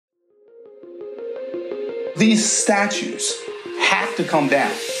These statues have to come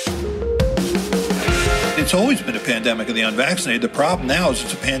down. It's always been a pandemic of the unvaccinated. The problem now is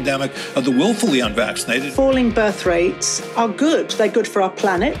it's a pandemic of the willfully unvaccinated. Falling birth rates are good. They're good for our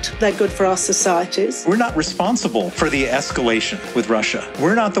planet. They're good for our societies. We're not responsible for the escalation with Russia.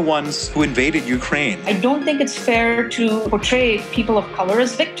 We're not the ones who invaded Ukraine. I don't think it's fair to portray people of color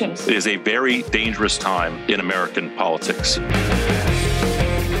as victims. It is a very dangerous time in American politics.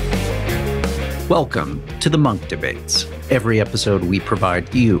 Welcome to the Munk Debates. Every episode, we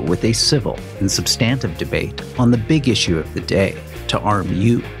provide you with a civil and substantive debate on the big issue of the day to arm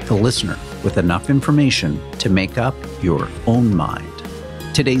you, the listener, with enough information to make up your own mind.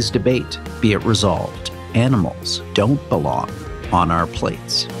 Today's debate, be it resolved, animals don't belong on our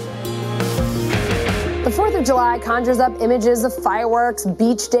plates. The 4th of July conjures up images of fireworks,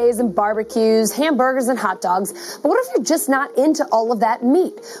 beach days and barbecues, hamburgers and hot dogs. But what if you're just not into all of that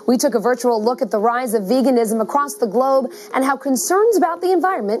meat? We took a virtual look at the rise of veganism across the globe and how concerns about the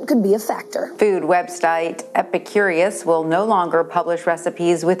environment could be a factor. Food website Epicurious will no longer publish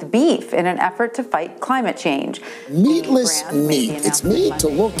recipes with beef in an effort to fight climate change. Meatless meat. It's made to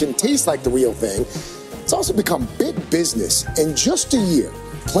look and taste like the real thing. It's also become big business. In just a year,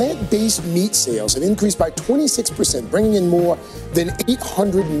 plant-based meat sales have increased by 26%, bringing in more than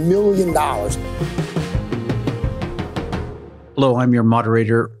 $800 million. Hello, I'm your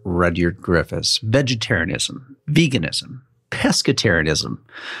moderator, Rudyard Griffiths. Vegetarianism, veganism, pescatarianism,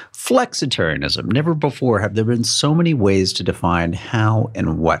 flexitarianism. Never before have there been so many ways to define how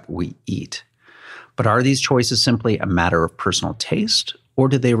and what we eat. But are these choices simply a matter of personal taste, or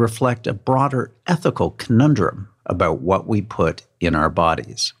do they reflect a broader ethical conundrum about what we put in our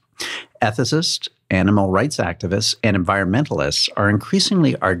bodies? Ethicists, animal rights activists, and environmentalists are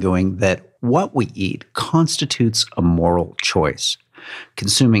increasingly arguing that what we eat constitutes a moral choice.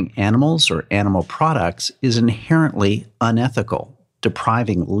 Consuming animals or animal products is inherently unethical,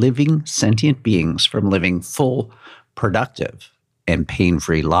 depriving living, sentient beings from living full, productive, and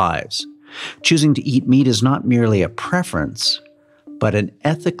pain-free lives. Choosing to eat meat is not merely a preference, but an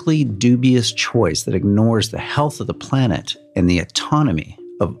ethically dubious choice that ignores the health of the planet and the autonomy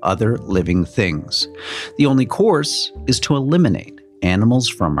of other living things. The only course is to eliminate animals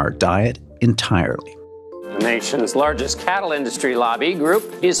from our diet entirely. The nation's largest cattle industry lobby group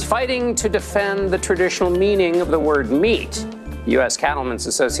is fighting to defend the traditional meaning of the word meat. The U.S. Cattlemen's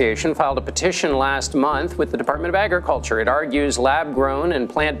Association filed a petition last month with the Department of Agriculture. It argues lab-grown and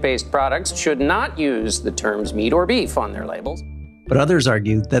plant-based products should not use the terms meat or beef on their labels. But others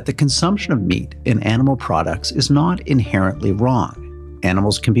argue that the consumption of meat and animal products is not inherently wrong.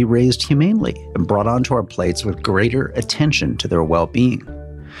 Animals can be raised humanely and brought onto our plates with greater attention to their well-being.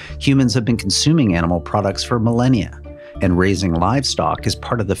 Humans have been consuming animal products for millennia, and raising livestock is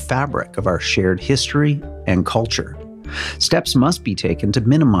part of the fabric of our shared history and culture. Steps must be taken to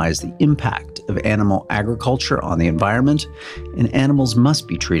minimize the impact of animal agriculture on the environment, and animals must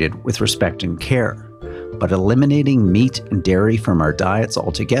be treated with respect and care. But eliminating meat and dairy from our diets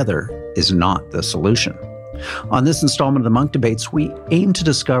altogether is not the solution. On this installment of the Munk Debates, we aim to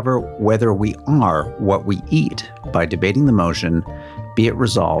discover whether we are what we eat by debating the motion, be it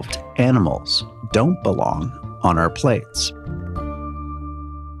resolved, animals don't belong on our plates.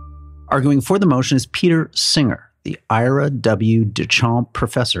 Arguing for the motion is Peter Singer, the Ira W. Duchamp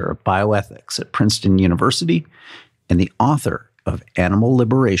Professor of Bioethics at Princeton University and the author of Animal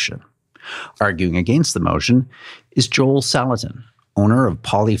Liberation. Arguing against the motion is Joel Salatin, owner of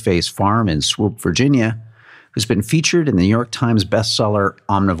Polyface Farm in Swope, Virginia, who's been featured in the New York Times bestseller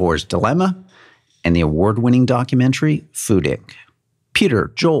Omnivore's Dilemma and the award-winning documentary Food Inc.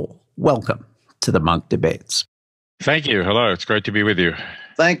 Peter, Joel, welcome to the Munk Debates. Thank you. Hello. It's great to be with you.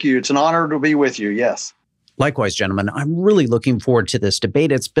 Thank you. It's an honor to be with you. Yes. Likewise, gentlemen, I'm really looking forward to this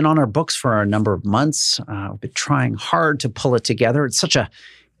debate. It's been on our books for a number of months. We've been trying hard to pull it together. It's such a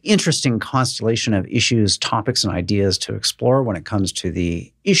interesting constellation of issues, topics, and ideas to explore when it comes to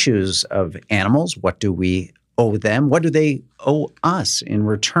the issues of animals. What do we owe them? What do they owe us in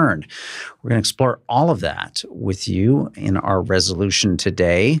return? We're going to explore all of that with you in our resolution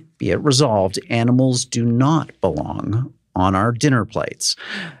today. Be it resolved, animals do not belong on our dinner plates.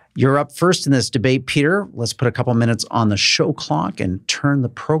 You're up first in this debate, Peter. Let's put a couple minutes on the show clock and turn the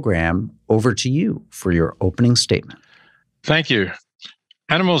program over to you for your opening statement. Thank you.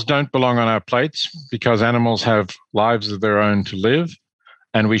 Animals don't belong on our plates because animals have lives of their own to live,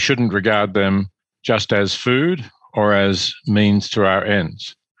 and we shouldn't regard them just as food or as means to our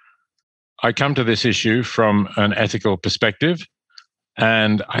ends. I come to this issue from an ethical perspective,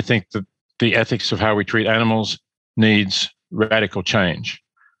 and I think that the ethics of how we treat animals needs radical change.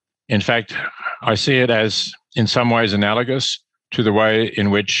 In fact, I see it as in some ways analogous to the way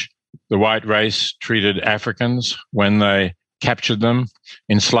in which the white race treated Africans when they captured them,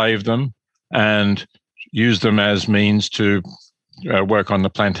 enslaved them, and used them as means to work on the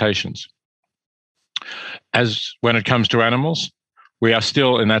plantations. As when it comes to animals, we are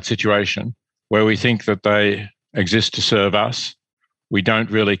still in that situation where we think that they exist to serve us. We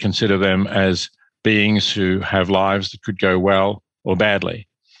don't really consider them as beings who have lives that could go well or badly.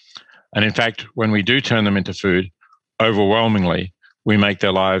 And in fact, when we do turn them into food, overwhelmingly, we make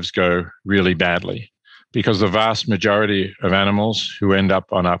their lives go really badly, because the vast majority of animals who end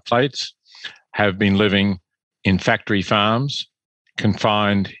up on our plates have been living in factory farms,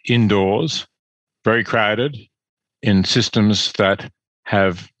 confined indoors, very crowded, in systems that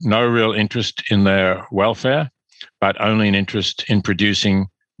have no real interest in their welfare, but only an interest in producing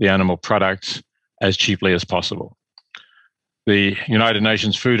the animal products as cheaply as possible. The United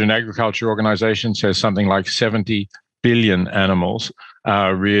Nations Food and Agriculture Organization says something like 70 billion animals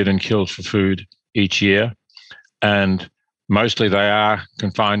are reared and killed for food each year, and mostly they are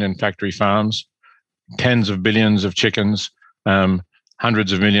confined in factory farms. Tens of billions of chickens,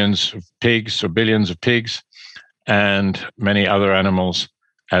 hundreds of millions of pigs or billions of pigs, and many other animals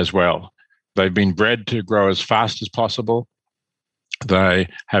as well. They've been bred to grow as fast as possible. They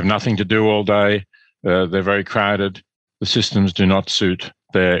have nothing to do all day. They're very crowded. The systems do not suit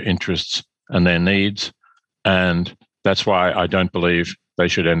their interests and their needs. And that's why I don't believe they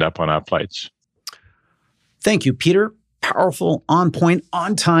should end up on our plates. Thank you, Peter. Powerful, on point,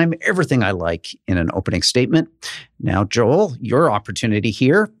 on time, everything I like in an opening statement. Now, Joel, your opportunity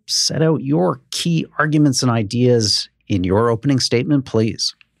here. Set out your key arguments and ideas in your opening statement,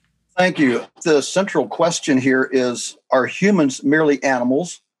 please. Thank you. The central question here is, are humans merely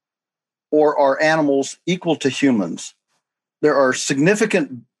animals, or are animals equal to humans? There are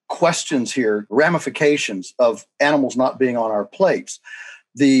significant questions here, ramifications of animals not being on our plates.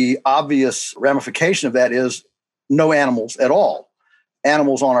 The obvious ramification of that is no animals at all.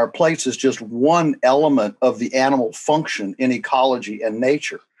 Animals on our plates is just one element of the animal function in ecology and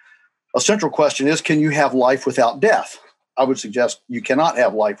nature. A central question is, can you have life without death? I would suggest you cannot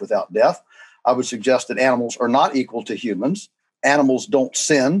have life without death. I would suggest that animals are not equal to humans. Animals don't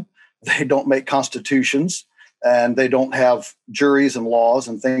sin. They don't make constitutions, and they don't have juries and laws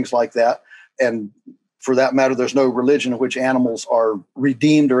and things like that. And for that matter, there's no religion in which animals are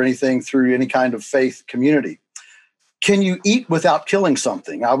redeemed or anything through any kind of faith community. Can you eat without killing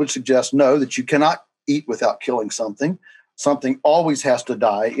something? I would suggest no, that you cannot eat without killing something. Something always has to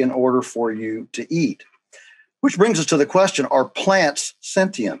die in order for you to eat. Which brings us to the question, are plants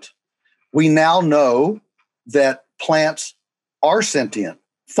sentient? We now know that plants are sentient.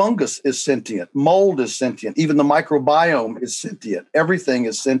 Fungus is sentient. Mold is sentient. Even the microbiome is sentient. Everything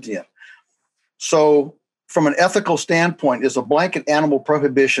is sentient. So from an ethical standpoint, is a blanket animal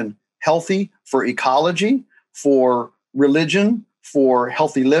prohibition healthy for ecology, for religion, for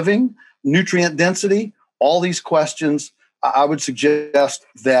healthy living, nutrient density? All these questions, I would suggest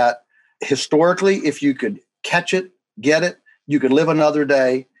that historically, if you could catch it, get it, you could live another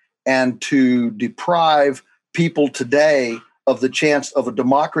day. And to deprive people today of the chance of a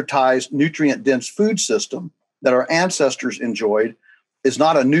democratized, nutrient-dense food system that our ancestors enjoyed is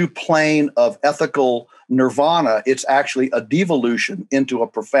not a new plane of ethical nirvana. It's actually a devolution into a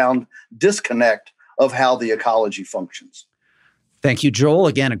profound disconnect of how the ecology functions. Thank you, Joel.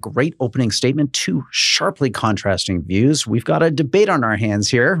 Again, a great opening statement. Two sharply contrasting views. We've got a debate on our hands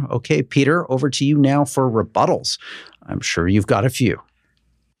here. Okay, Peter, over to you now for rebuttals. I'm sure you've got a few.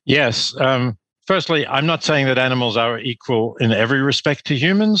 Yes. Firstly, I'm not saying that animals are equal in every respect to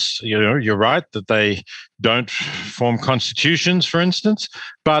humans. You know, you're right that they don't form constitutions, for instance,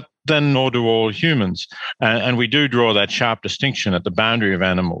 but then nor do all humans. And we do draw that sharp distinction at the boundary of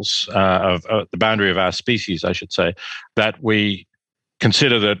animals, the boundary of our species, I should say, that we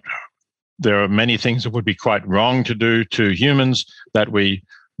consider that there are many things that would be quite wrong to do to humans that we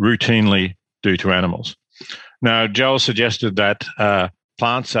routinely do to animals. Now, Joel suggested that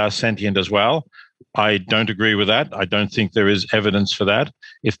plants are sentient as well. I don't agree with that. I don't think there is evidence for that.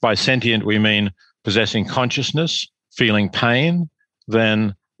 If by sentient we mean possessing consciousness, feeling pain,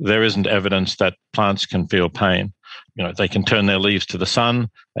 then there isn't evidence that plants can feel pain. You know, they can turn their leaves to the sun,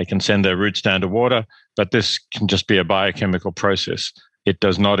 they can send their roots down to water, but this can just be a biochemical process. It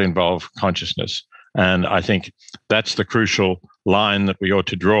does not involve consciousness. And I think that's the crucial line that we ought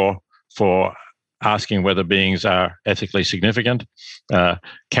to draw for asking whether beings are ethically significant.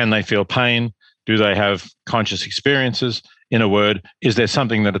 Can they feel pain? Do they have conscious experiences? In a word, is there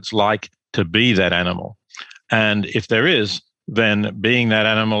something that it's like to be that animal? And if there is, then being that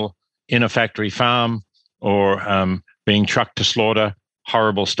animal in a factory farm or being trucked to slaughter,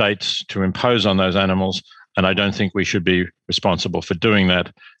 horrible states to impose on those animals. And I don't think we should be responsible for doing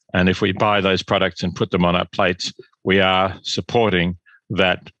that. And if we buy those products and put them on our plates, we are supporting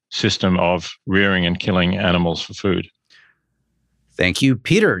that system of rearing and killing animals for food. Thank you,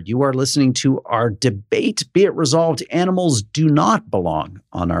 Peter. You are listening to our debate. Be it resolved, animals do not belong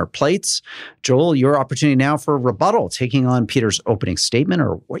on our plates. Joel, your opportunity now for a rebuttal, taking on Peter's opening statement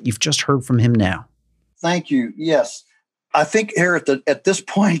or what you've just heard from him now. Thank you. Yes. I think here at this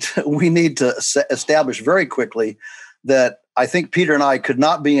point, we need to establish very quickly that I think Peter and I could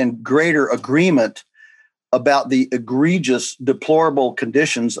not be in greater agreement about the egregious, deplorable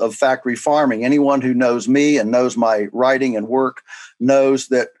conditions of factory farming. Anyone who knows me and knows my writing and work knows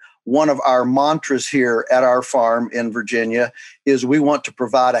that one of our mantras here at our farm in Virginia is we want to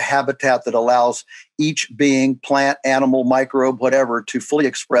provide a habitat that allows each being, plant, animal, microbe, whatever, to fully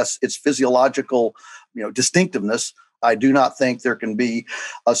express its physiological, distinctiveness. I do not think there can be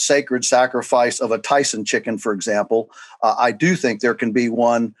a sacred sacrifice of a Tyson chicken, for example. I do think there can be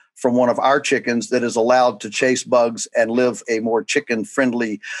one from one of our chickens that is allowed to chase bugs and live a more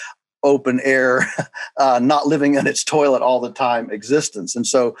chicken-friendly, open air, not living in its toilet all the time existence. And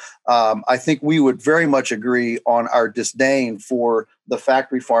so I think we would very much agree on our disdain for the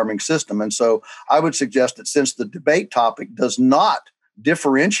factory farming system. And so I would suggest that since the debate topic does not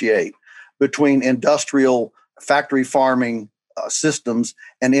differentiate between industrial factory farming systems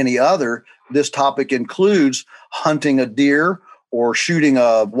and any other, this topic includes hunting a deer or shooting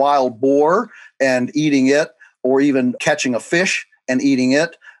a wild boar and eating it, or even catching a fish and eating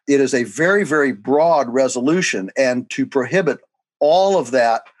it. It is a very, very broad resolution, and to prohibit all of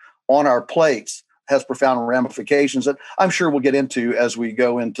that on our plates has profound ramifications that I'm sure we'll get into as we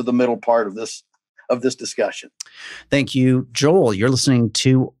go into the middle part of this discussion. Thank you, Joel. You're listening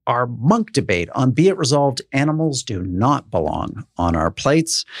to our Munk debate on Be It Resolved, Animals Do Not Belong on Our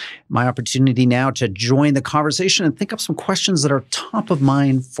Plates. My opportunity now to join the conversation and think up some questions that are top of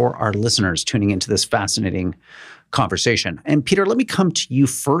mind for our listeners tuning into this fascinating conversation. And Peter, let me come to you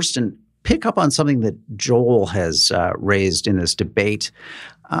first and pick up on something that Joel has raised in this debate.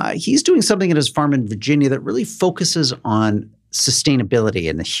 He's doing something at his farm in Virginia that really focuses on sustainability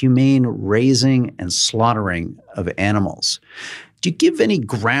and the humane raising and slaughtering of animals. Do you give any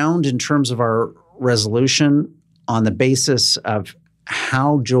ground in terms of our resolution on the basis of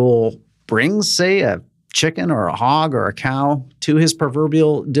how Joel brings, say, a chicken or a hog or a cow to his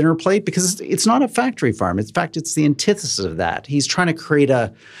proverbial dinner plate? Because it's not a factory farm. In fact, it's the antithesis of that. He's trying to create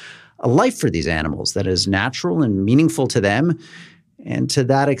a life for these animals that is natural and meaningful to them, and to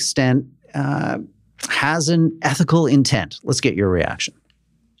that extent, has an ethical intent. Let's get your reaction.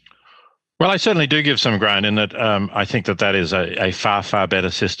 Well, I certainly do give some ground in that I think that is a far, far better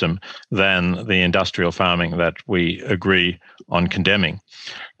system than the industrial farming that we agree on condemning.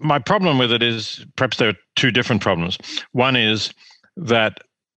 My problem with it is perhaps there are two different problems. One is that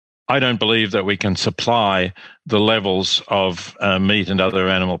I don't believe that we can supply the levels of meat and other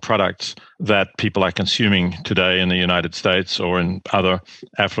animal products that people are consuming today in the United States or in other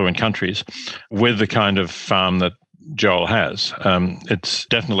affluent countries with the kind of farm that Joel has. It's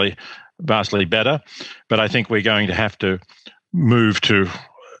definitely vastly better, but I think we're going to have to move to,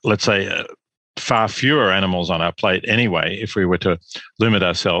 let's say, far fewer animals on our plate anyway, if we were to limit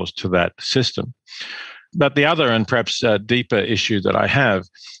ourselves to that system. But the other and perhaps deeper issue that I have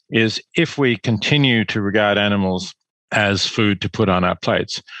is if we continue to regard animals as food to put on our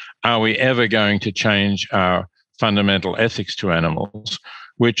plates, are we ever going to change our fundamental ethics to animals,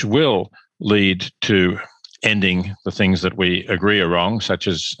 which will lead to ending the things that we agree are wrong, such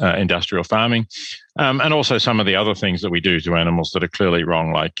as industrial farming, and also some of the other things that we do to animals that are clearly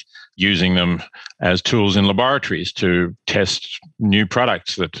wrong, like using them as tools in laboratories to test new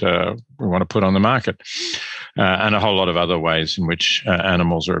products that we want to put on the market, and a whole lot of other ways in which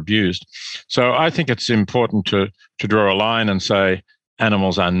animals are abused. So I think it's important to draw a line and say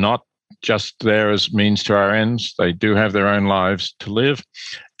animals are not just there as means to our ends. They do have their own lives to live.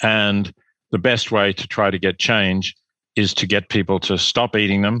 And the best way to try to get change is to get people to stop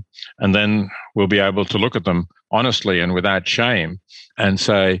eating them. And then we'll be able to look at them honestly and without shame and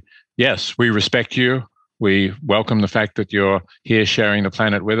say, yes, we respect you. We welcome the fact that you're here sharing the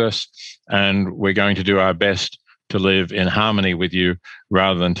planet with us, and we're going to do our best to live in harmony with you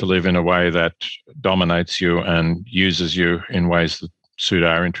rather than to live in a way that dominates you and uses you in ways that suit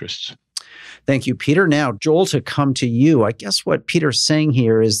our interests. Thank you, Peter. Now, Joel, to come to you, I guess what Peter's saying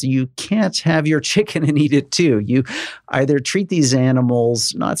here is you can't have your chicken and eat it too. You either treat these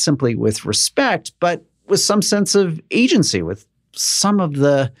animals not simply with respect, but with some sense of agency, with some of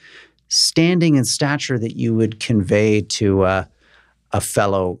the standing and stature that you would convey to a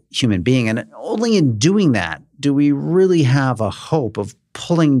fellow human being. And only in doing that do we really have a hope of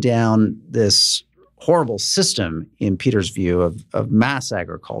pulling down this horrible system, in Peter's view, of mass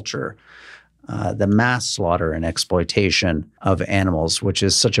agriculture, the mass slaughter and exploitation of animals, which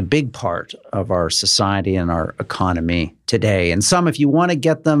is such a big part of our society and our economy today. And some, if you want to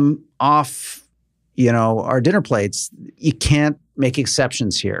get them off, our dinner plates, you can't make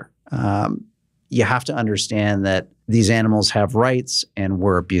exceptions here. You have to understand that these animals have rights and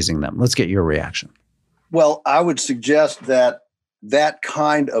we're abusing them. Let's get your reaction. Well, I would suggest that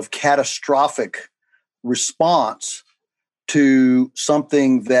kind of catastrophic response to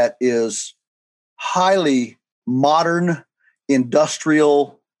something that is highly modern,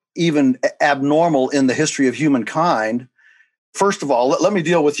 industrial, even abnormal in the history of humankind. First of all, let me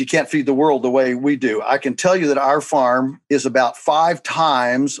deal with you can't feed the world the way we do. I can tell you that our farm is about 5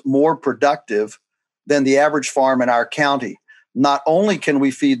 times more productive than the average farm in our county. Not only can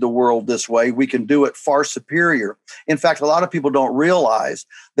we feed the world this way, we can do it far superior. In fact, a lot of people don't realize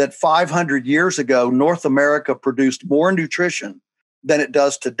that 500 years ago, North America produced more nutrition than it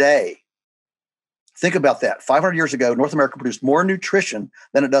does today. Think about that. 500 years ago, North America produced more nutrition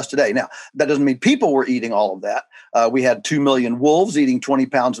than it does today. Now, that doesn't mean people were eating all of that. We had 2 million wolves eating 20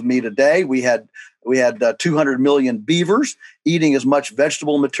 pounds of meat a day. We had 200 million beavers eating as much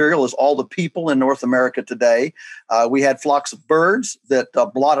vegetable material as all the people in North America today. We had flocks of birds that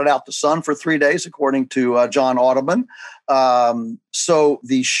blotted out the sun for 3 days, according to John Audubon. So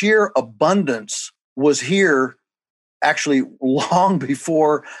the sheer abundance was here actually long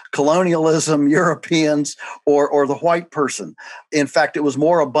before colonialism, Europeans, or the white person. In fact, it was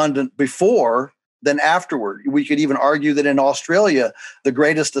more abundant before than afterward. We could even argue that in Australia, The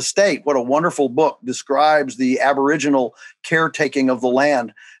Greatest Estate, what a wonderful book, describes the Aboriginal caretaking of the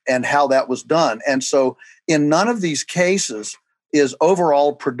land and how that was done. And so in none of these cases is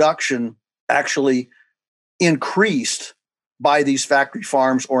overall production actually increased by these factory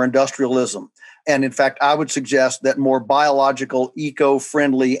farms or industrialism. And in fact, I would suggest that more biological,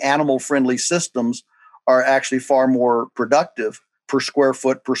 eco-friendly, animal-friendly systems are actually far more productive per square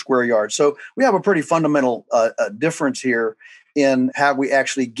foot, per square yard. So we have a pretty fundamental difference here in how we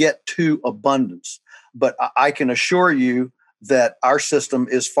actually get to abundance. But I can assure you that our system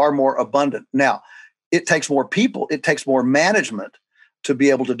is far more abundant. Now, it takes more people, it takes more management to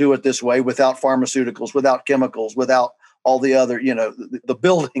be able to do it this way without pharmaceuticals, without chemicals, without all the other, the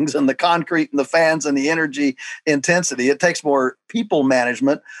buildings and the concrete and the fans and the energy intensity. It takes more people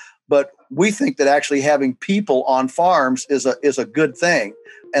management, but we think that actually having people on farms is a good thing,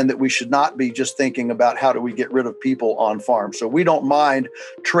 and that we should not be just thinking about how do we get rid of people on farms. So we don't mind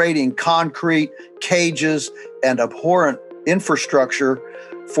trading concrete, cages, and abhorrent infrastructure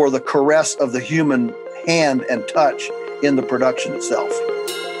for the caress of the human hand and touch in the production itself.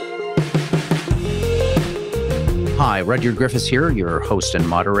 Hi, Rudyard Griffiths here, your host and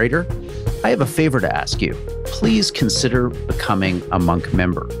moderator. I have a favor to ask you. Please consider becoming a Munk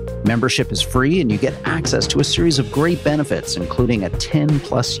member. Membership is free and you get access to a series of great benefits, including a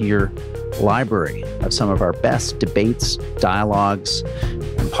 10-plus year library of some of our best debates, dialogues,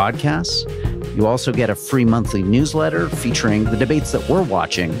 and podcasts. You also get a free monthly newsletter featuring the debates that we're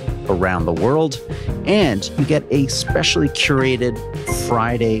watching around the world. And you get a specially curated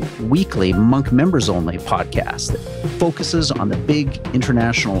Friday weekly Munk members only podcast that focuses on the big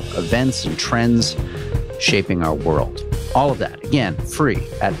international events and trends shaping our world. All of that, again, free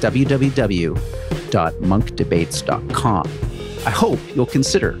at www.monkdebates.com. I hope you'll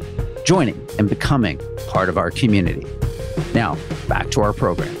consider joining and becoming part of our community. Now, back to our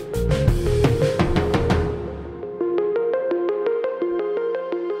program.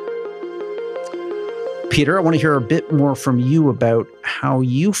 Peter, I want to hear a bit more from you about how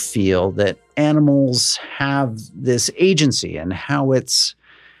you feel that animals have this agency and how it's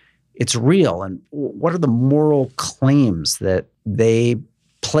real, and what are the moral claims that they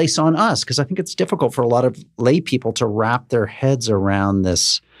place on us? Because I think it's difficult for a lot of lay people to wrap their heads around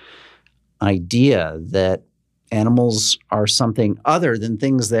this idea that animals are something other than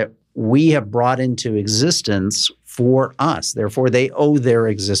things that we have brought into existence for us. Therefore, they owe their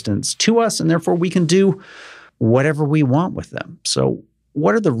existence to us, and therefore we can do whatever we want with them. So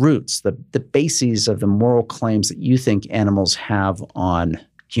what are the roots, the bases of the moral claims that you think animals have on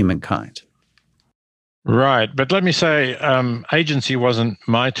humankind? Right. But let me say, agency wasn't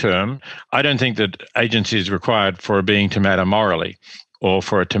my term. I don't think that agency is required for a being to matter morally or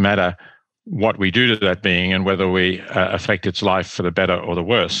for it to matter what we do to that being and whether we affect its life for the better or the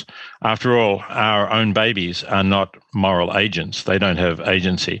worse. After all, our own babies are not moral agents. They don't have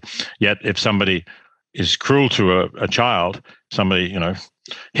agency. Yet if somebody is cruel to a child, somebody,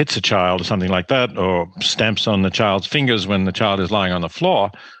 hits a child or something like that, or stamps on the child's fingers when the child is lying on the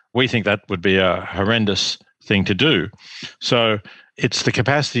floor, we think that would be a horrendous thing to do. So it's the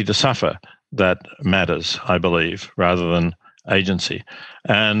capacity to suffer that matters, I believe, rather than agency.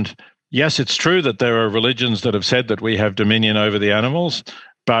 And yes, it's true that there are religions that have said that we have dominion over the animals,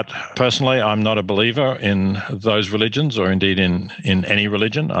 but personally, I'm not a believer in those religions, or indeed in any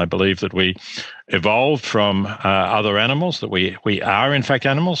religion. I believe that we evolved from other animals, that we are in fact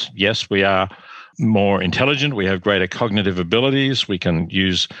animals. Yes, we are more intelligent, we have greater cognitive abilities, we can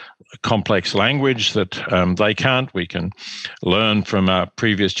use complex language that they can't, we can learn from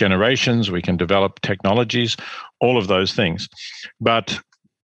previous generations, we can develop technologies, all of those things. But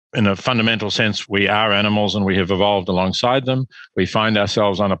in a fundamental sense, we are animals and we have evolved alongside them. We find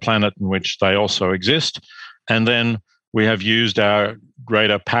ourselves on a planet in which they also exist. And then we have used our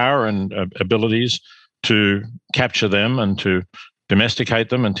greater power and abilities to capture them and to domesticate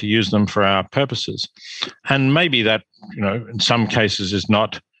them and to use them for our purposes. And maybe that, in some cases is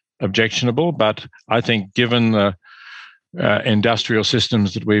not objectionable, but I think given the industrial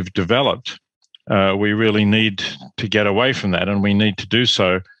systems that we've developed, we really need to get away from that, and we need to do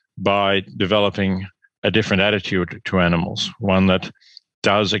so by developing a different attitude to animals, one that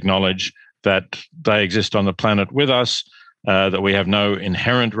does acknowledge that they exist on the planet with us, that we have no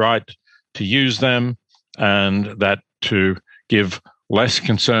inherent right to use them, and that to give less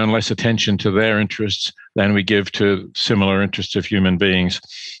concern, less attention to their interests than we give to similar interests of human beings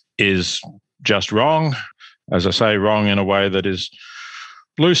is just wrong. As I say, wrong in a way that is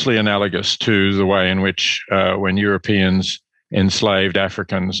loosely analogous to the way in which when Europeans enslaved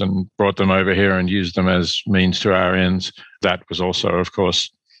Africans and brought them over here and used them as means to our ends, that was also, of course,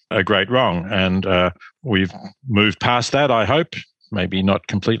 a great wrong. And we've moved past that, I hope. Maybe not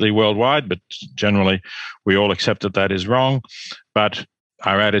completely worldwide, but generally we all accept that that is wrong. But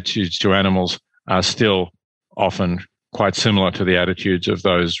our attitudes to animals are still often quite similar to the attitudes of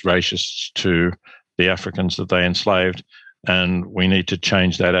those racists to the Africans that they enslaved. And we need to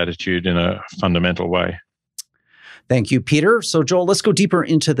change that attitude in a fundamental way. Thank you, Peter. So, Joel, let's go deeper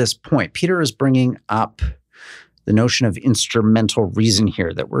into this point. Peter is bringing up the notion of instrumental reason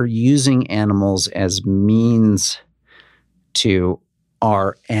here, that we're using animals as means to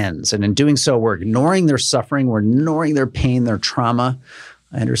our ends. And in doing so, we're ignoring their suffering, we're ignoring their pain, their trauma.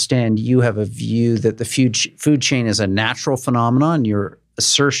 I understand you have a view that the food chain is a natural phenomenon, and your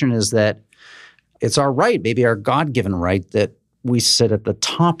assertion is that it's our right, maybe our God-given right, that we sit at the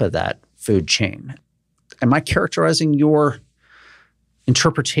top of that food chain. Am I characterizing your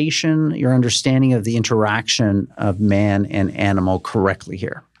interpretation, your understanding of the interaction of man and animal correctly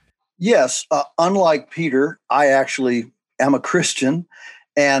here? Yes. Unlike Peter, I actually am a Christian,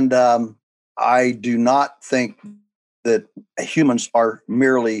 and I do not think that humans are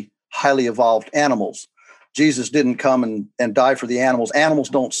merely highly evolved animals. Jesus didn't come and die for the animals. Animals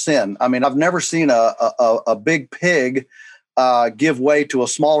don't sin. I mean, I've never seen a big pig give way to a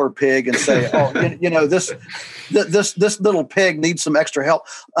smaller pig and say, "Oh, this little pig needs some extra help."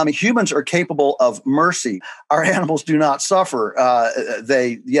 I mean, humans are capable of mercy. Our animals do not suffer.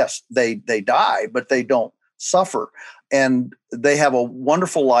 They die, but they don't suffer, and they have a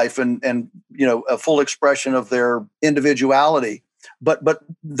wonderful life and a full expression of their individuality. But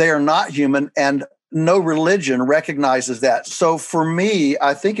they are not human, and no religion recognizes that. So for me,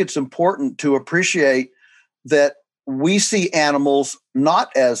 I think it's important to appreciate that we see animals not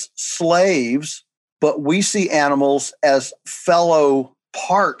as slaves, but we see animals as fellow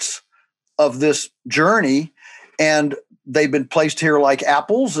parts of this journey. And they've been placed here like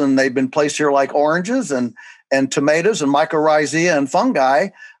apples, and they've been placed here like oranges and tomatoes and mycorrhizae and fungi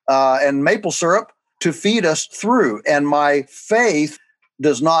and maple syrup to feed us through. And my faith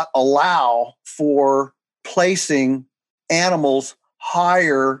does not allow for placing animals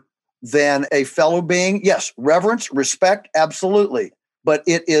higher than a fellow being. Yes, reverence, respect, absolutely. But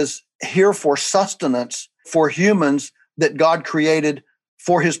it is here for sustenance for humans that God created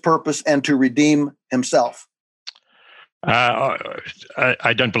for his purpose and to redeem himself.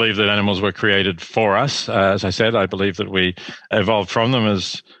 I don't believe that animals were created for us. As I said, I believe that we evolved from them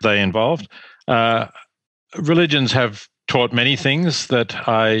as they evolved. Religions have taught many things that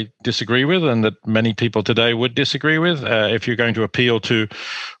I disagree with and that many people today would disagree with. If you're going to appeal to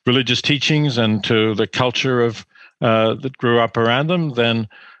religious teachings and to the culture of that grew up around them, then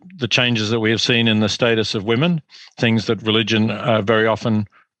the changes that we have seen in the status of women, things that religion very often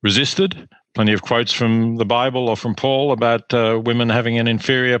resisted. Plenty of quotes from the Bible or from Paul about women having an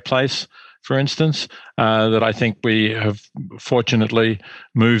inferior place, for instance, that I think we have fortunately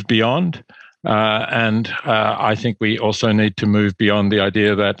moved beyond. And I think we also need to move beyond the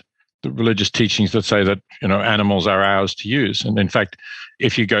idea that the religious teachings that say that, animals are ours to use. And in fact,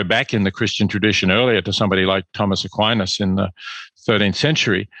 if you go back in the Christian tradition earlier to somebody like Thomas Aquinas in the 13th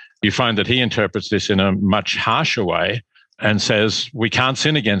century, you find that he interprets this in a much harsher way and says we can't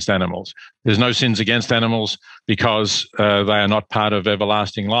sin against animals. There's no sins against animals because they are not part of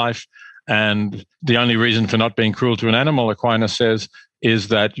everlasting life. And the only reason for not being cruel to an animal, Aquinas says, is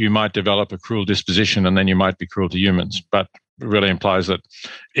that you might develop a cruel disposition and then you might be cruel to humans. But it really implies that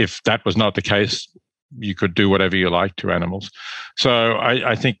if that was not the case, you could do whatever you like to animals. So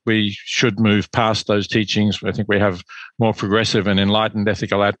I think we should move past those teachings. I think we have more progressive and enlightened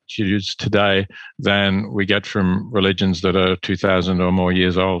ethical attitudes today than we get from religions that are 2,000 or more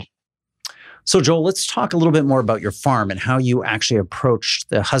years old. So, Joel, let's talk a little bit more about your farm and how you actually approach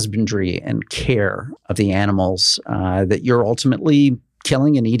the husbandry and care of the animals that you're ultimately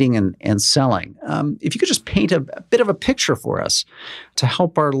killing and eating and selling. If you could just paint a bit of a picture for us to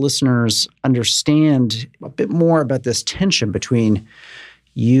help our listeners understand a bit more about this tension between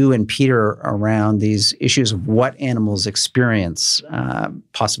you and Peter around these issues of what animals experience,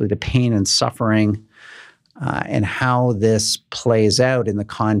 possibly the pain and suffering, and how this plays out in the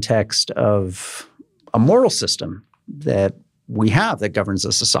context of a moral system that we have that governs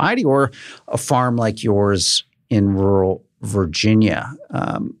a society, or a farm like yours in rural Virginia.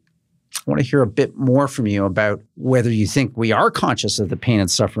 I want to hear a bit more from you about whether you think we are conscious of the pain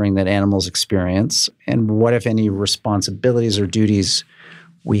and suffering that animals experience, and what, if any, responsibilities or duties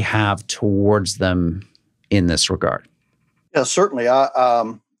we have towards them in this regard. Yeah, certainly.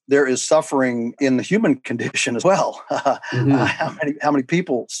 There is suffering in the human condition as well. How many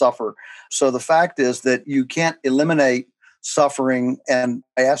people suffer? So the fact is that you can't eliminate suffering. And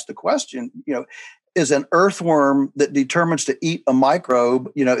I asked the question, is an earthworm that determines to eat a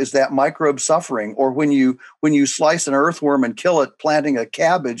microbe, is that microbe suffering? Or when you slice an earthworm and kill it, planting a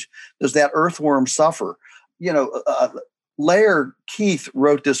cabbage, does that earthworm suffer? Laird Keith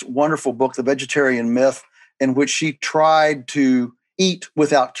wrote this wonderful book, The Vegetarian Myth, in which she tried to eat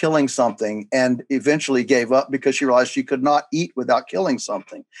without killing something and eventually gave up because she realized she could not eat without killing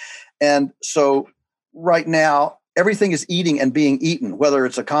something. And so right now, everything is eating and being eaten, whether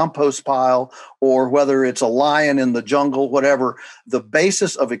it's a compost pile or whether it's a lion in the jungle, whatever. The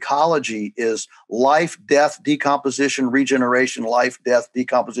basis of ecology is life, death, decomposition, regeneration, life, death,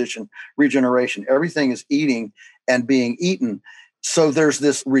 decomposition, regeneration. Everything is eating and being eaten. So there's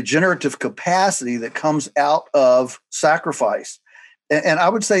this regenerative capacity that comes out of sacrifice. And I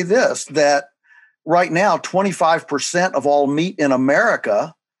would say this, that right now, 25% of all meat in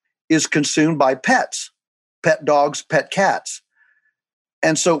America is consumed by pets. Pet dogs, pet cats.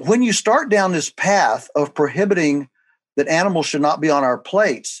 And so when you start down this path of prohibiting that animals should not be on our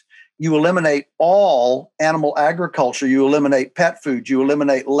plates, you eliminate all animal agriculture, you eliminate pet food, you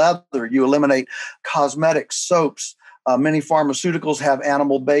eliminate leather, you eliminate cosmetics, soaps. Many pharmaceuticals have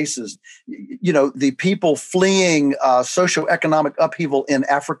animal bases. The people fleeing socioeconomic upheaval in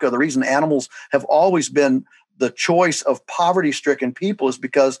Africa, the reason animals have always been the choice of poverty-stricken people is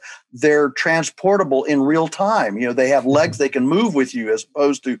because they're transportable in real time. They have legs they can move with you as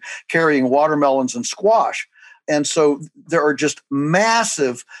opposed to carrying watermelons and squash. And so there are just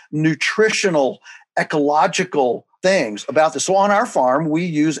massive nutritional, ecological things about this. So on our farm, we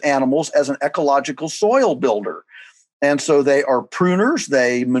use animals as an ecological soil builder. And so they are pruners,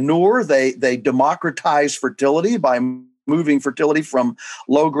 they manure, they democratize fertility by moving fertility from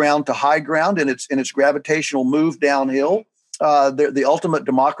low ground to high ground in its gravitational move downhill. They're the ultimate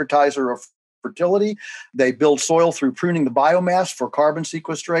democratizer of fertility. They build soil through pruning the biomass for carbon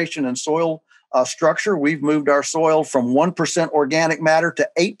sequestration and soil structure. We've moved our soil from 1% organic matter to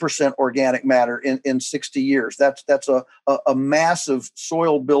 8% organic matter in 60 years. That's a massive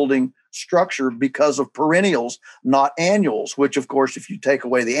soil building structure because of perennials, not annuals, which of course, if you take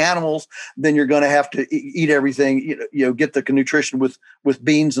away the animals, then you're going to have to eat everything, get the nutrition with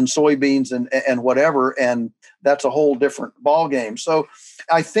beans and soybeans and whatever. And that's a whole different ballgame. So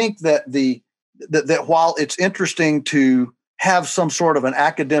I think that that while it's interesting to have some sort of an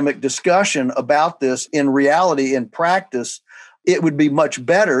academic discussion about this, in reality, in practice, it would be much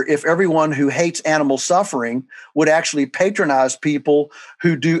better if everyone who hates animal suffering would actually patronize people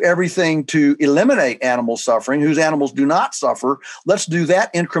who do everything to eliminate animal suffering, whose animals do not suffer. Let's do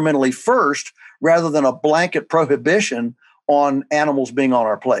that incrementally first, rather than a blanket prohibition on animals being on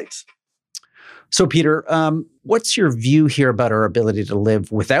our plates. So, Peter, what's your view here about our ability to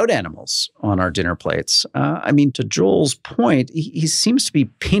live without animals on our dinner plates? I mean, to Joel's point, he seems to be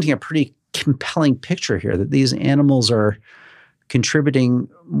painting a pretty compelling picture here that these animals are contributing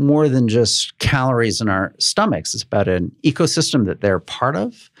more than just calories in our stomachs. It's about an ecosystem that they're part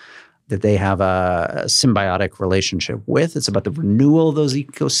of, that they have a symbiotic relationship with. It's about the renewal of those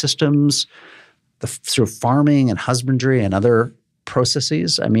ecosystems, through farming and husbandry and other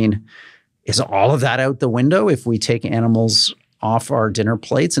processes. I mean, is all of that out the window if we take animals off our dinner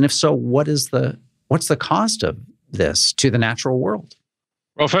plates? And if so, what's the cost of this to the natural world?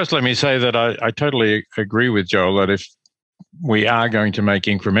 Well, first, let me say that I totally agree with Joel that if we are going to make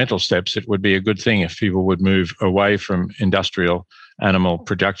incremental steps, it would be a good thing if people would move away from industrial animal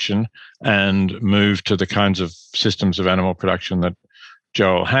production and move to the kinds of systems of animal production that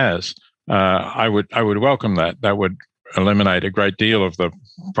Joel has. I would welcome that. That would eliminate a great deal of the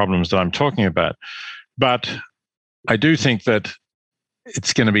problems that I'm talking about. But I do think that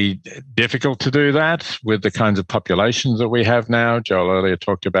it's going to be difficult to do that with the kinds of populations that we have now. Joel earlier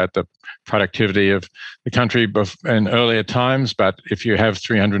talked about the productivity of the country in earlier times, but if you have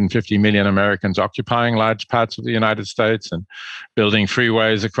 350 million Americans occupying large parts of the United States and building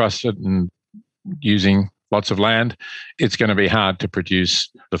freeways across it and using lots of land, it's going to be hard to produce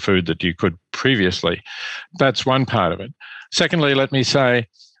the food that you could previously. That's one part of it. Secondly, let me say,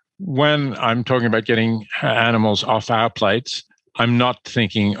 when I'm talking about getting animals off our plates, I'm not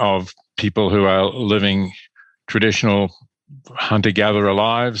thinking of people who are living traditional hunter-gatherer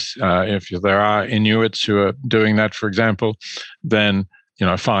lives. If there are Inuits who are doing that, for example, then,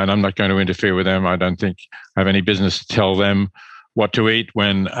 fine, I'm not going to interfere with them. I don't think I have any business to tell them what to eat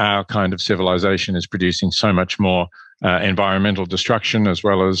when our kind of civilization is producing so much more environmental destruction as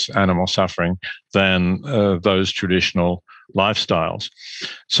well as animal suffering than those traditional lifestyles.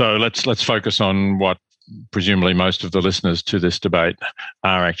 So let's focus on what presumably most of the listeners to this debate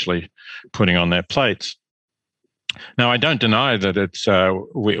are actually putting on their plates. Now, I don't deny that it's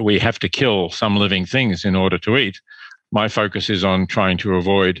we have to kill some living things in order to eat. My focus is on trying to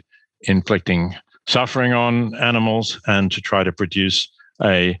avoid inflicting suffering on animals and to try to produce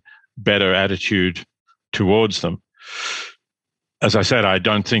a better attitude towards them. As I said, I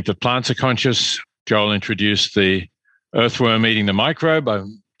don't think that plants are conscious. Joel introduced the earthworm eating the microbe. I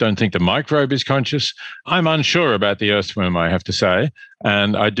don't think the microbe is conscious. I'm unsure about the earthworm, I have to say.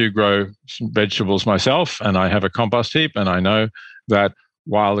 And I do grow some vegetables myself, and I have a compost heap. And I know that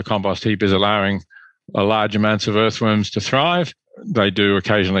while the compost heap is allowing large amounts of earthworms to thrive, they do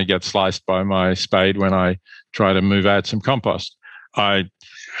occasionally get sliced by my spade when I try to move out some compost. I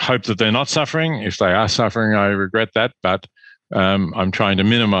hope that they're not suffering. If they are suffering, I regret that. But I'm trying to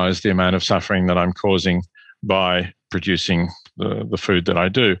minimize the amount of suffering that I'm causing by producing the food that I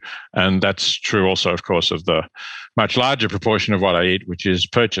do. And that's true also, of course, of the much larger proportion of what I eat, which is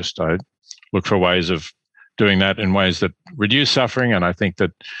purchased. I look for ways of doing that in ways that reduce suffering. And I think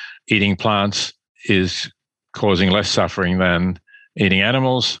that eating plants is causing less suffering than eating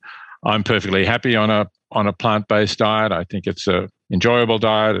animals. I'm perfectly happy on a plant-based diet. I think it's an enjoyable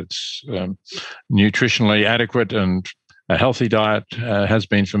diet. It's nutritionally adequate and a healthy diet has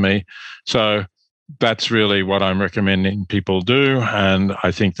been for me. So that's really what I'm recommending people do. And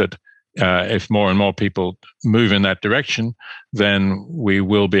I think that if more and more people move in that direction, then we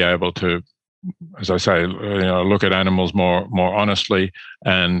will be able to, as I say, look at animals more honestly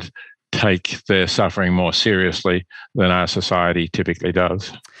and take their suffering more seriously than our society typically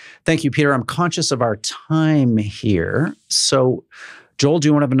does. Thank you, Peter. I'm conscious of our time here. So, Joel, do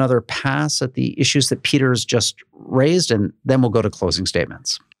you want to have another pass at the issues that Peter's just raised? And then we'll go to closing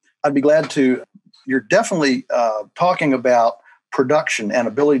statements. I'd be glad to. You're definitely talking about production and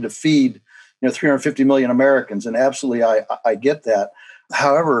ability to feed 350 million Americans. And absolutely, I get that.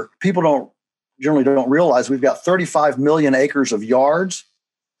 However, people generally don't realize we've got 35 million acres of yards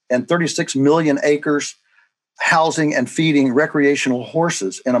and 36 million acres housing and feeding recreational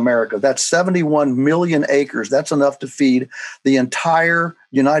horses in America. That's 71 million acres. That's enough to feed the entire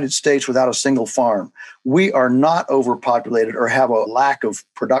United States without a single farm. We are not overpopulated or have a lack of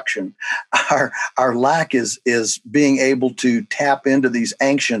production. Our lack is being able to tap into these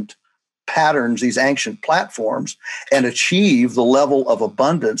ancient patterns, these ancient platforms, and achieve the level of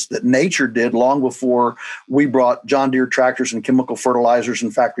abundance that nature did long before we brought John Deere tractors and chemical fertilizers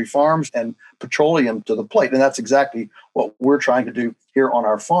and factory farms and petroleum to the plate. And that's exactly what we're trying to do here on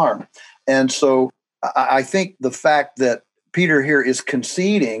our farm. And so I think the fact that Peter here is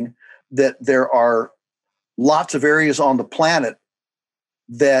conceding that there are lots of areas on the planet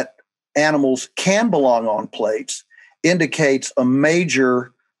that animals can belong on plates indicates a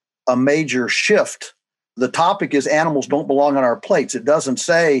major a major shift. The topic is animals don't belong on our plates. It doesn't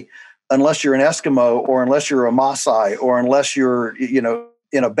say unless you're an Eskimo or unless you're a Maasai or unless you're,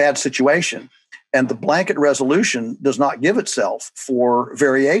 in a bad situation. And the blanket resolution does not give itself for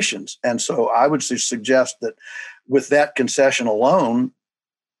variations. And so I would suggest that with that concession alone,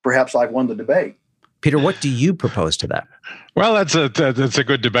 perhaps I've won the debate. Peter, what do you propose to that? Well, that's a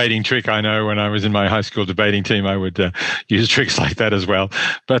good debating trick. I know when I was in my high school debating team, I would use tricks like that as well.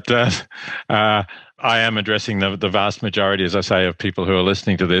 But I am addressing the vast majority, as I say, of people who are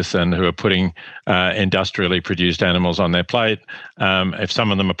listening to this and who are putting industrially produced animals on their plate. If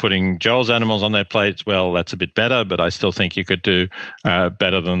some of them are putting Joel's animals on their plates, well, that's a bit better, but I still think you could do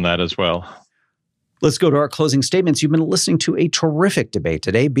better than that as well. Let's go to our closing statements. You've been listening to a terrific debate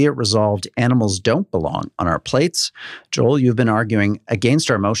today. Be it resolved, animals don't belong on our plates. Joel, you've been arguing against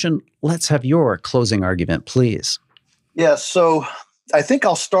our motion. Let's have your closing argument, please. Yes, so I think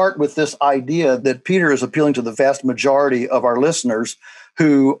I'll start with this idea that Peter is appealing to the vast majority of our listeners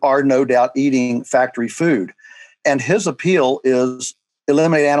who are no doubt eating factory food. And his appeal is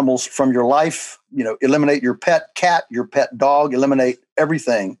eliminate animals from your life, eliminate your pet cat, your pet dog, eliminate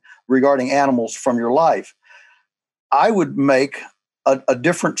everything regarding animals from your life. I would make a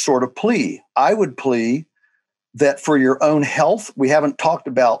different sort of plea. I would plea that for your own health, we haven't talked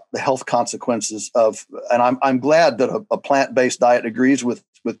about the health consequences of, and I'm glad that a plant-based diet agrees with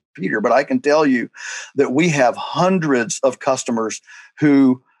Peter, but I can tell you that we have hundreds of customers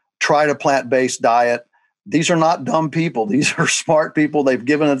who tried a plant-based diet. These are not dumb people. These are smart people. They've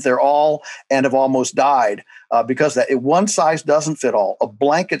given it their all and have almost died because one size doesn't fit all. A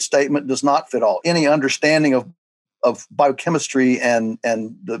blanket statement does not fit all. Any understanding of biochemistry and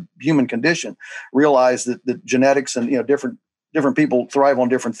the human condition realize that genetics and different people thrive on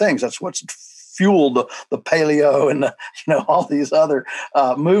different things. That's what's fueled the paleo and all these other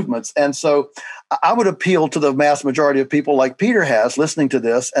movements. And so I would appeal to the mass majority of people like Peter has listening to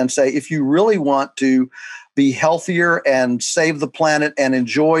this and say, if you really want to be healthier and save the planet and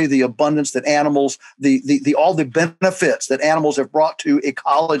enjoy the abundance that animals, all the benefits that animals have brought to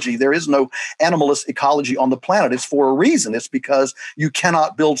ecology. There is no animalist ecology on the planet. It's for a reason. It's because you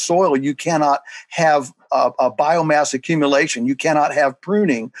cannot build soil. You cannot have a biomass accumulation. You cannot have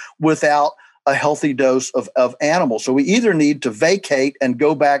pruning without a healthy dose of animals. So we either need to vacate and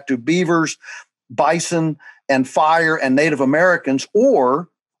go back to beavers, bison, and fire and Native Americans, or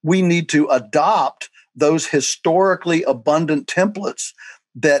we need to adopt those historically abundant templates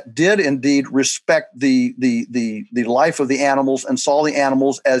that did indeed respect the life of the animals and saw the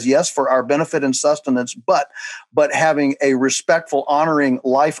animals as, yes, for our benefit and sustenance, but having a respectful, honoring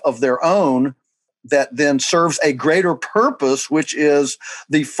life of their own that then serves a greater purpose, which is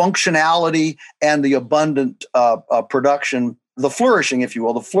the functionality and the abundant production, the flourishing, if you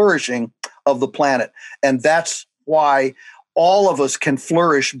will, the flourishing of the planet. And that's why all of us can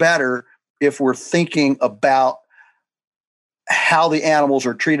flourish better if we're thinking about how the animals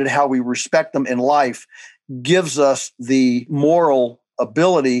are treated, how we respect them in life, gives us the moral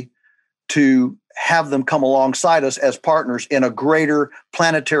ability to have them come alongside us as partners in a greater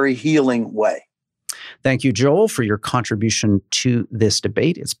planetary healing way. Thank you, Joel, for your contribution to this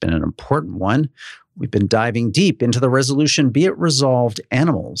debate. It's been an important one. We've been diving deep into the resolution, be it resolved,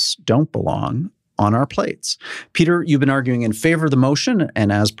 animals don't belong on our plates. Peter, you've been arguing in favor of the motion,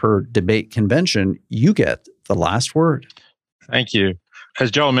 and as per debate convention, you get the last word. Thank you.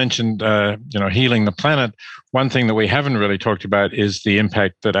 As Joel mentioned, healing the planet, one thing that we haven't really talked about is the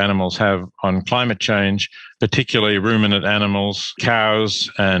impact that animals have on climate change, particularly ruminant animals,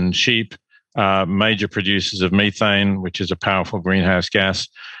 cows and sheep, major producers of methane, which is a powerful greenhouse gas.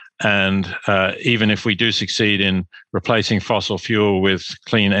 And even if we do succeed in replacing fossil fuel with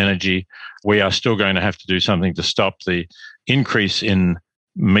clean energy, we are still going to have to do something to stop the increase in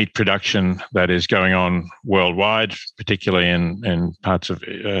meat production that is going on worldwide, particularly in parts of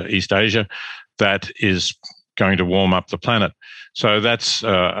East Asia, that is going to warm up the planet. So that's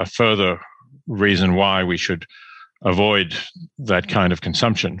a further reason why we should avoid that kind of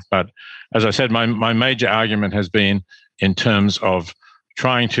consumption. But as I said, my major argument has been in terms of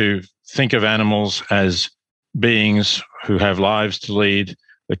trying to think of animals as beings who have lives to lead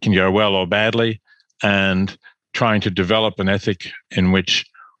that can go well or badly, and trying to develop an ethic in which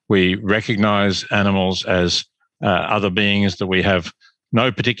we recognize animals as other beings that we have no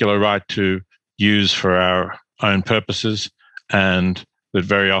particular right to use for our own purposes, and that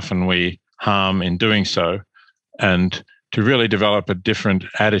very often we harm in doing so. And to really develop a different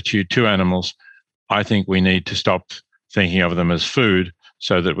attitude to animals, I think we need to stop thinking of them as food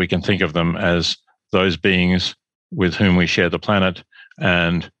so that we can think of them as those beings with whom we share the planet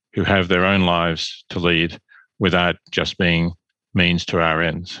and who have their own lives to lead without just being means to our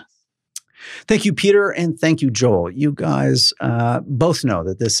ends. Thank you, Peter, and thank you, Joel. You guys both know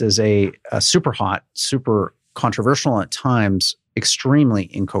that this is a super hot, super controversial, and at times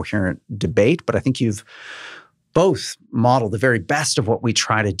extremely incoherent debate, but I think you've both model the very best of what we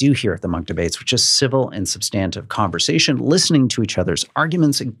try to do here at the Munk Debates, which is civil and substantive conversation, listening to each other's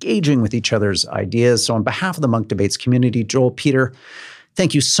arguments, engaging with each other's ideas. So on behalf of the Munk Debates community, Joel, Peter,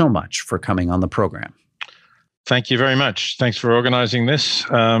 thank you so much for coming on the program. Thank you very much. Thanks for organizing this,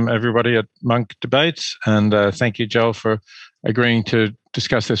 everybody at Munk Debates. And thank you, Joel, for agreeing to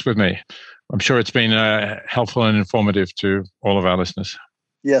discuss this with me. I'm sure it's been helpful and informative to all of our listeners.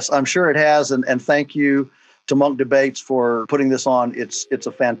 Yes, I'm sure it has. And thank you to Munk Debates for putting this on. It's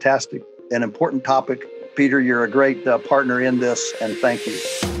a fantastic and important topic. Peter, you're a great partner in this, and thank you.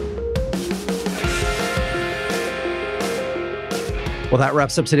 Well, that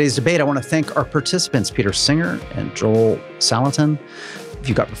wraps up today's debate. I want to thank our participants, Peter Singer and Joel Salatin. If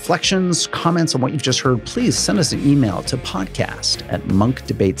you've got reflections, comments on what you've just heard, please send us an email to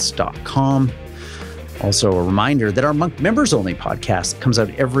podcast@monkdebates.com. Also, a reminder that our Munk members-only podcast comes out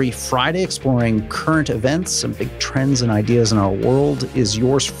every Friday, exploring current events and big trends and ideas in our world, is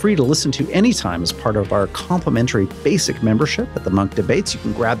yours free to listen to anytime as part of our complimentary basic membership at the Munk Debates. You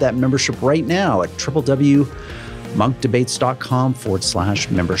can grab that membership right now at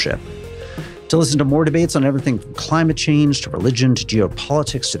www.monkdebates.com/membership. To listen to more debates on everything from climate change to religion to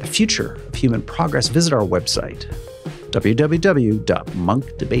geopolitics to the future of human progress, visit our website,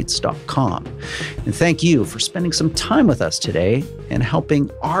 www.monkdebates.com. And thank you for spending some time with us today and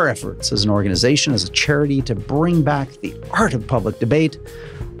helping our efforts as an organization, as a charity, to bring back the art of public debate,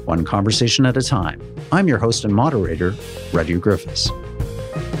 one conversation at a time. I'm your host and moderator, Rudyard Griffiths.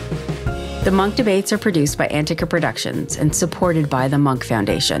 The Munk Debates are produced by Antica Productions and supported by the Munk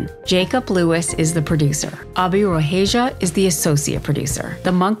Foundation. Jacob Lewis is the producer. Abi Roheja is the associate producer.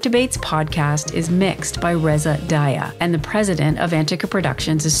 The Munk Debates podcast is mixed by Reza Daya, and the president of Antica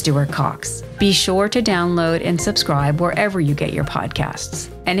Productions is Stuart Cox. Be sure to download and subscribe wherever you get your podcasts.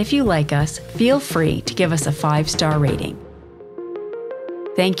 And if you like us, feel free to give us a 5-star rating.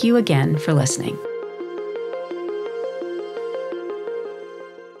 Thank you again for listening.